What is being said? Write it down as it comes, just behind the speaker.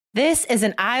This is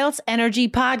an IELTS Energy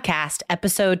Podcast,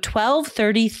 episode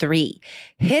 1233,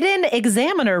 Hidden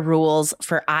Examiner Rules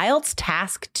for IELTS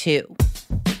Task 2.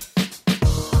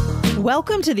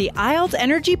 Welcome to the IELTS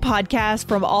Energy Podcast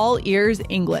from All Ears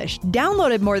English,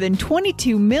 downloaded more than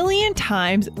 22 million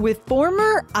times with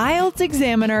former IELTS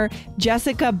examiner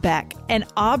Jessica Beck and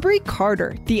Aubrey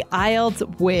Carter, the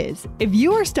IELTS whiz. If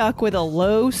you are stuck with a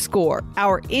low score,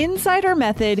 our Insider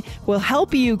Method will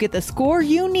help you get the score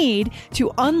you need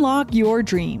to unlock your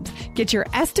dreams. Get your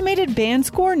estimated band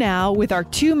score now with our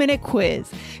 2-minute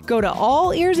quiz. Go to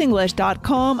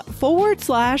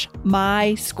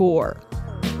allearsenglish.com/my score.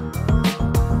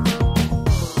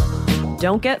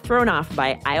 Don't get thrown off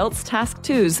by IELTS Task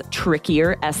 2's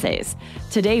trickier essays.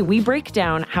 Today, we break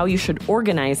down how you should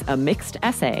organize a mixed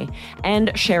essay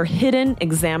and share hidden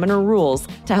examiner rules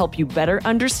to help you better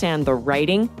understand the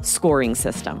writing scoring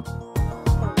system.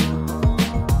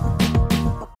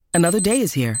 Another day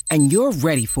is here, and you're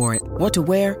ready for it. What to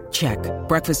wear? Check.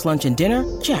 Breakfast, lunch, and dinner?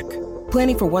 Check.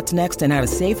 Planning for what's next and how to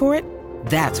save for it?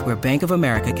 That's where Bank of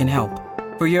America can help.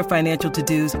 For your financial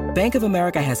to-dos, Bank of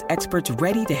America has experts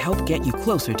ready to help get you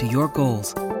closer to your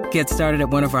goals. Get started at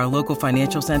one of our local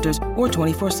financial centers or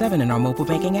 24/7 in our mobile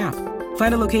banking app.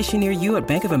 Find a location near you at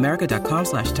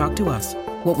bankofamerica.com/talktous.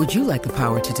 What would you like the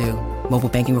power to do? Mobile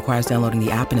banking requires downloading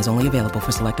the app and is only available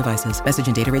for select devices. Message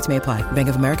and data rates may apply. Bank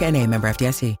of America N.A., member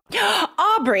FDIC.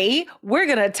 Aubrey, we're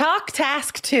going to talk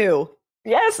Task 2.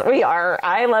 Yes, we are.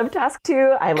 I love Task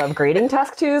 2. I love grading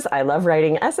Task 2s. I love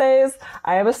writing essays.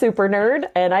 I am a super nerd,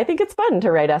 and I think it's fun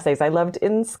to write essays. I loved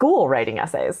in school writing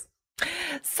essays.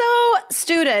 So,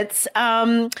 students,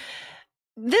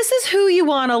 this is who you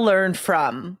want to learn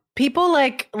from. People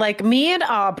like me and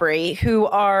Aubrey, who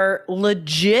are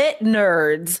legit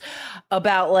nerds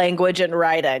about language and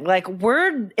writing.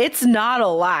 It's not a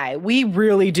lie. We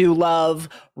really do love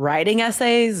writing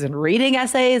essays and reading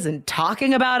essays and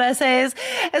talking about essays.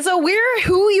 And so we're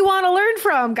who you want to learn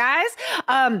from, guys.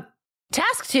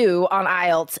 Task 2 on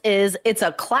IELTS it's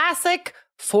a classic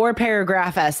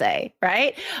 4-paragraph essay,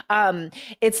 right?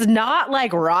 It's not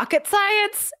like rocket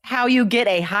science, how you get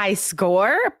a high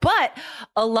score, but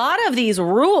a lot of these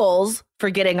rules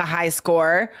for getting a high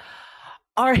score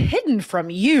are hidden from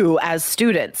you as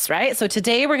students, right? So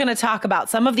today we're going to talk about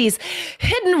some of these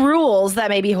hidden rules that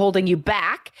may be holding you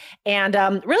back and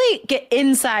really get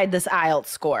inside this IELTS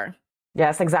score.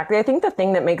 Yes, exactly. I think the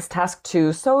thing that makes Task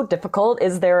 2 so difficult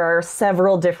is there are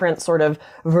several different sort of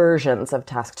versions of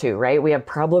Task 2, right? We have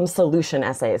problem solution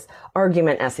essays,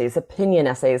 argument essays, opinion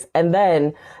essays, and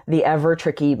then the ever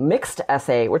tricky mixed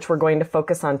essay, which we're going to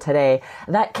focus on today,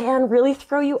 that can really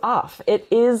throw you off. It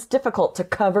is difficult to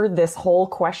cover this whole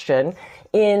question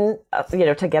in,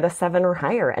 to get a 7 or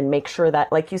higher and make sure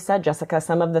that, like you said, Jessica,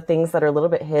 some of the things that are a little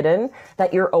bit hidden,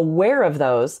 that you're aware of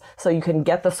those so you can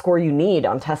get the score you need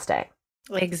on test day.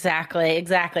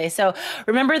 Exactly. So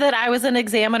remember that I was an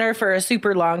examiner for a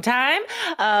super long time,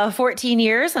 14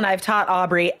 years, and I've taught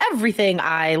Aubrey everything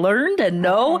I learned and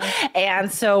know.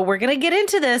 And so we're going to get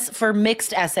into this for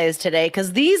mixed essays today,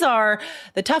 because these are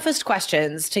the toughest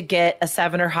questions to get a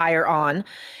 7 or higher on.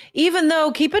 Even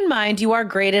though, keep in mind, you are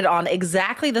graded on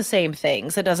exactly the same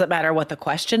things. It doesn't matter what the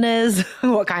question is,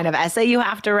 what kind of essay you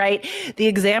have to write. The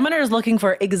examiner is looking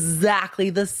for exactly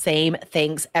the same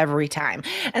things every time.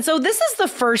 And so this is the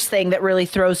first thing that really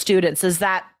throws students, is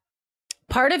that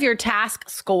part of your task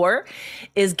score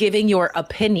is giving your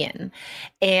opinion.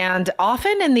 And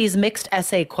often in these mixed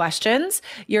essay questions,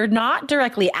 you're not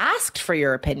directly asked for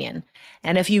your opinion.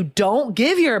 And if you don't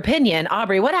give your opinion,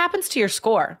 Aubrey, what happens to your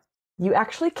score? You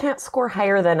actually can't score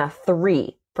higher than a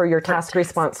 3 for your task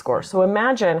response score. So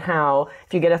imagine how,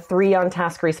 if you get a 3 on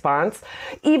task response,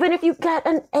 even if you get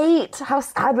an 8, how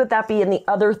sad would that be in the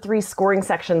other 3 scoring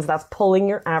sections? That's pulling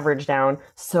your average down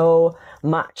so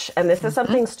much. And this is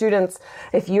something students,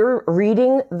 if you're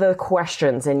reading the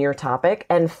questions in your topic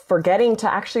and forgetting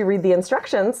to actually read the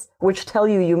instructions, which tell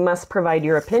you must provide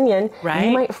your opinion, right,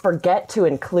 you might forget to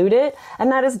include it.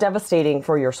 And that is devastating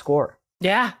for your score.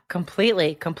 Yeah,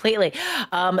 completely.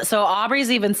 So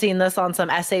Aubrey's even seen this on some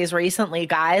essays recently,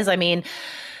 guys. I mean,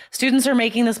 students are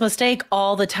making this mistake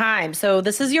all the time. So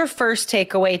this is your first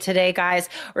takeaway today, guys.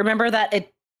 Remember that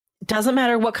it doesn't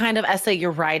matter what kind of essay you're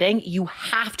writing, you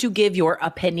have to give your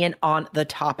opinion on the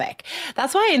topic.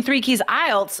 That's why in 3 Keys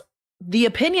IELTS, the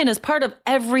opinion is part of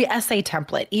every essay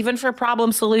template, even for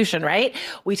problem solution, right?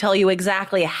 We tell you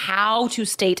exactly how to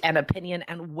state an opinion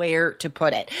and where to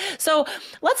put it. So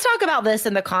let's talk about this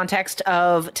in the context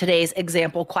of today's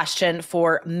example question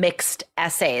for mixed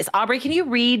essays. Aubrey, can you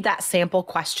read that sample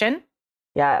question?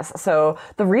 Yes. So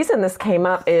the reason this came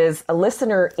up is a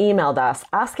listener emailed us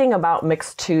asking about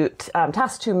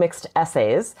task 2 mixed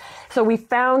essays. So we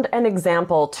found an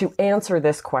example to answer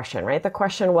this question, right? The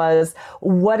question was,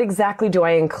 what exactly do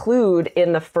I include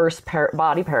in the first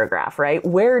body paragraph, right?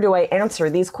 Where do I answer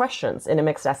these questions in a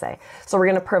mixed essay? So we're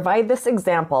going to provide this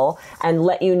example and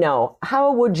let you know,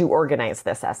 how would you organize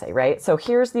this essay, right? So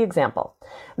here's the example.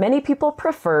 Many people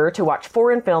prefer to watch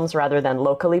foreign films rather than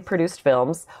locally produced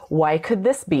films. Why could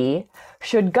this be?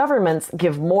 Should governments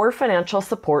give more financial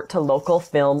support to local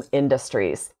film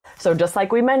industries? So just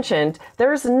like we mentioned,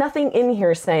 there's nothing in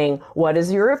here saying, what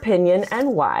is your opinion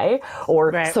and why?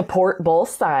 Or support both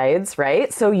sides,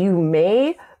 right? So you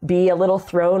may be a little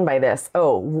thrown by this.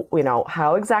 Oh,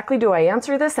 how exactly do I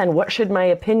answer this? And what should my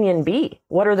opinion be?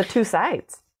 What are the two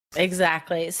sides?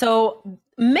 Exactly. So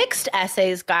mixed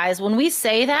essays, guys, when we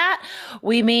say that,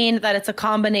 we mean that it's a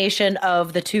combination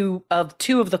of two of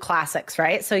the classics,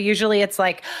 right? So usually it's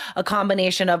like a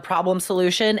combination of problem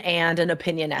solution and an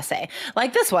opinion essay.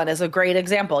 Like this one is a great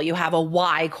example. You have a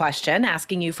why question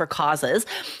asking you for causes,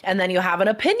 and then you have an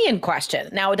opinion question.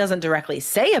 Now, it doesn't directly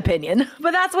say opinion,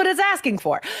 but that's what it's asking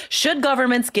for. Should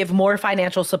governments give more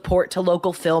financial support to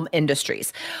local film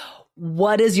industries?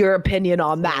 What is your opinion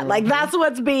on that? Like, that's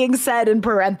what's being said in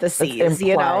parentheses,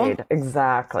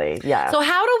 Exactly. Yeah. So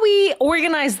how do we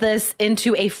organize this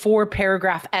into a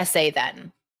 4-paragraph essay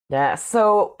then? Yeah.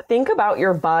 So think about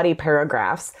your body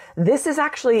paragraphs. This is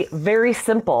actually very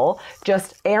simple.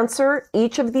 Just answer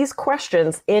each of these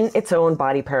questions in its own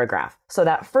body paragraph. So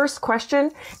that first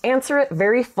question, answer it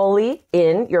very fully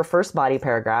in your first body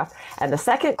paragraph. And the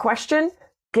second question,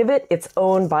 give it its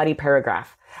own body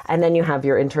paragraph. And then you have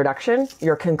your introduction,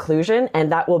 your conclusion,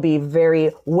 and that will be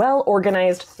very well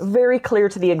organized, very clear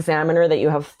to the examiner that you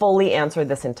have fully answered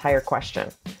this entire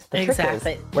question. The trick is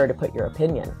where to put your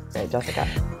opinion, right, Jessica?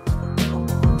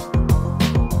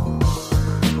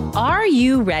 Are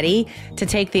you ready to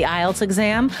take the IELTS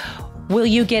exam? Will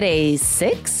you get a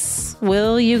 6?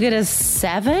 Will you get a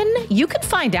 7? You can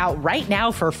find out right now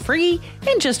for free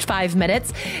in just 5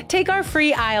 minutes. Take our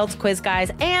free IELTS quiz, guys,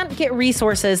 and get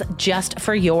resources just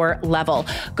for your level.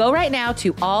 Go right now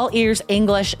to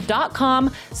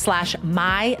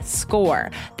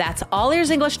allearsenglish.com/myscore. That's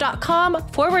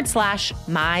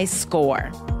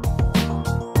allearsenglish.com/myscore.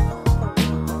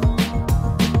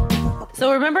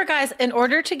 So remember, guys, in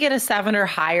order to get a 7 or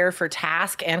higher for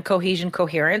task and cohesion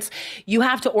coherence, you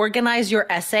have to organize your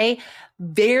essay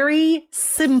very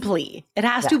simply. It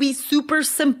has to be super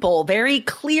simple, very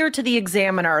clear to the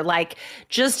examiner. Like,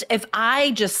 if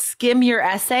I just skim your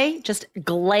essay, just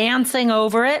glancing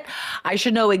over it, I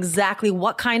should know exactly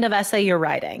what kind of essay you're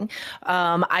writing.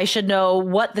 I should know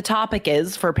what the topic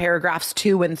is for paragraphs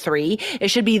 2 and 3. It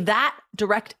should be that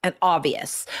direct and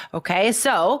obvious. Okay,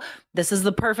 so this is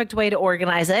the perfect way to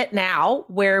organize it. Now,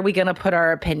 where are we going to put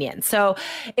our opinion? So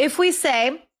if we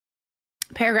say,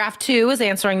 paragraph 2 is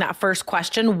answering that first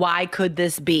question, why could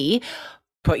this be?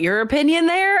 Put your opinion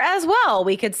there as well.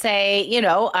 We could say,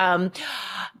 to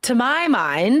my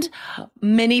mind,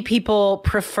 many people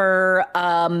prefer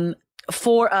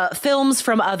films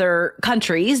from other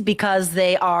countries because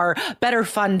they are better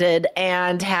funded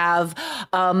and have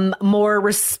more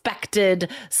respected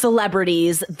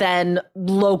celebrities than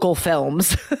local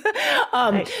films.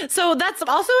 So that's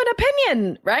also an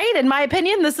opinion, right? In my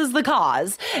opinion, this is the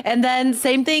cause. And then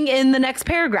same thing in the next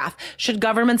paragraph. Should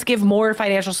governments give more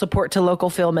financial support to local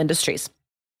film industries?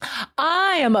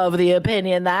 I am of the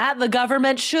opinion that the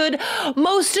government should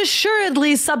most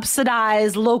assuredly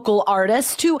subsidize local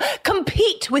artists to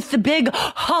compete with the big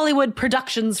Hollywood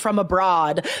productions from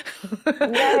abroad.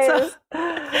 Nice.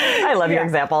 I love your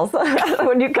examples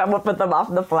when you come up with them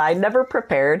off the fly, never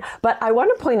prepared. But I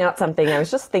want to point out something. I was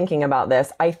just thinking about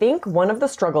this. I think one of the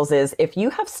struggles is if you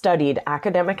have studied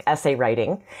academic essay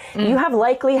writing, you have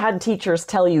likely had teachers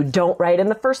tell you, don't write in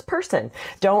the first person.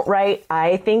 Don't write,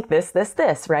 I think this,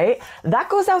 right? That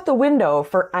goes out the window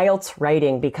for IELTS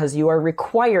writing because you are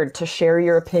required to share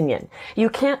your opinion. You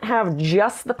can't have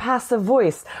just the passive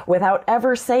voice without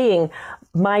ever saying,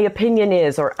 my opinion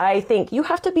is, or I think. You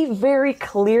have to be very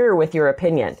clear with your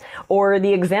opinion, or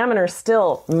the examiner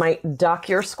still might dock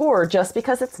your score just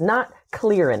because it's not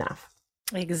clear enough.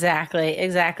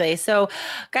 Exactly. So,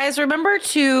 guys, remember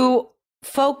to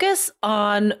focus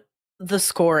on the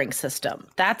scoring system.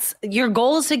 That's your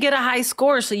goal, is to get a high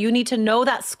score. So you need to know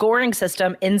that scoring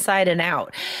system inside and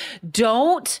out.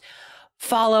 Don't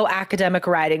follow academic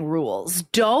writing rules.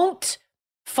 Don't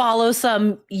follow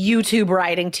some YouTube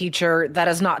writing teacher that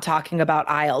is not talking about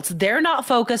IELTS. They're not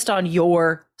focused on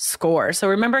your score. So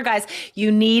remember, guys,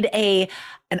 you need an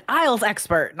IELTS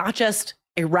expert, not just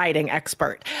a writing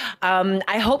expert.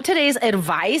 I hope today's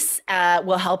advice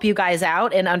will help you guys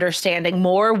out in understanding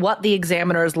more what the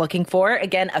examiner is looking for.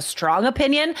 Again, a strong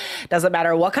opinion, doesn't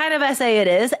matter what kind of essay it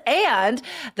is. And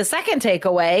the second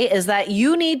takeaway is that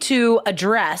you need to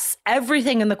address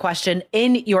everything in the question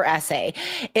in your essay.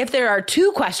 If there are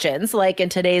 2 questions, like in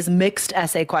today's mixed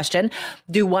essay question,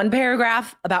 do 1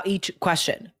 paragraph about each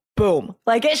question. Boom.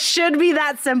 Like it should be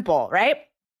that simple, right?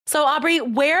 So Aubrey,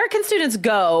 where can students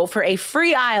go for a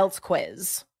free IELTS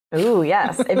quiz? Ooh,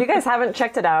 yes. If you guys haven't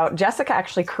checked it out, Jessica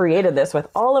actually created this with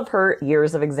all of her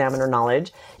years of examiner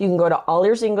knowledge. You can go to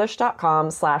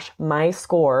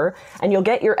allearsenglish.com/myscore and you'll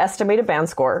get your estimated band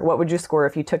score. What would you score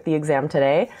if you took the exam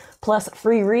today? Plus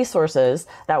free resources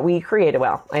that we created.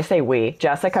 Well, I say we,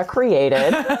 Jessica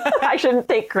created. I shouldn't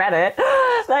take credit.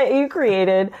 That you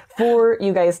created for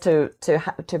you guys to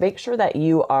make sure that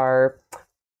you are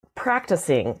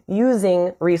practicing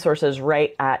using resources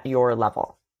right at your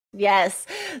level. Yes.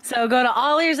 So go to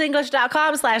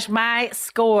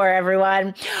allearsenglish.com/myscore,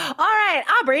 everyone. All right,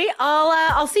 Aubrey,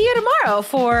 I'll see you tomorrow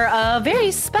for a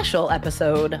very special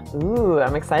episode. Ooh,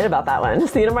 I'm excited about that one.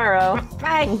 See you tomorrow.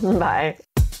 Bye. Bye.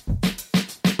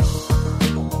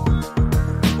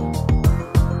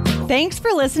 Thanks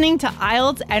for listening to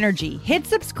IELTS Energy. Hit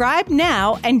subscribe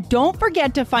now and don't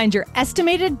forget to find your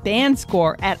estimated band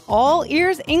score at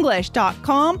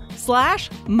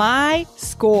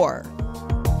allearsenglish.com/myscore.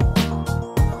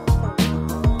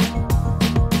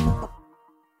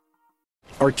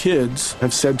 Our kids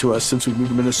have said to us since we moved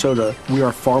to Minnesota, we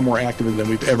are far more active than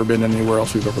we've ever been anywhere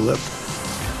else we've ever lived.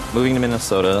 Moving to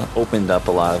Minnesota opened up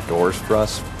a lot of doors for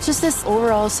us. Just this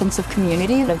overall sense of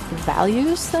community, the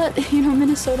values that,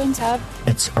 Minnesotans have.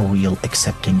 It's a real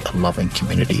accepting, loving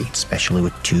community, especially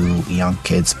with 2 young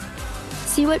kids.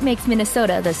 See what makes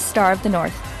Minnesota the star of the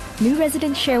North. New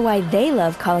residents share why they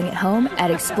love calling it home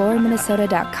at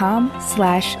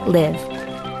exploreminnesota.com/live.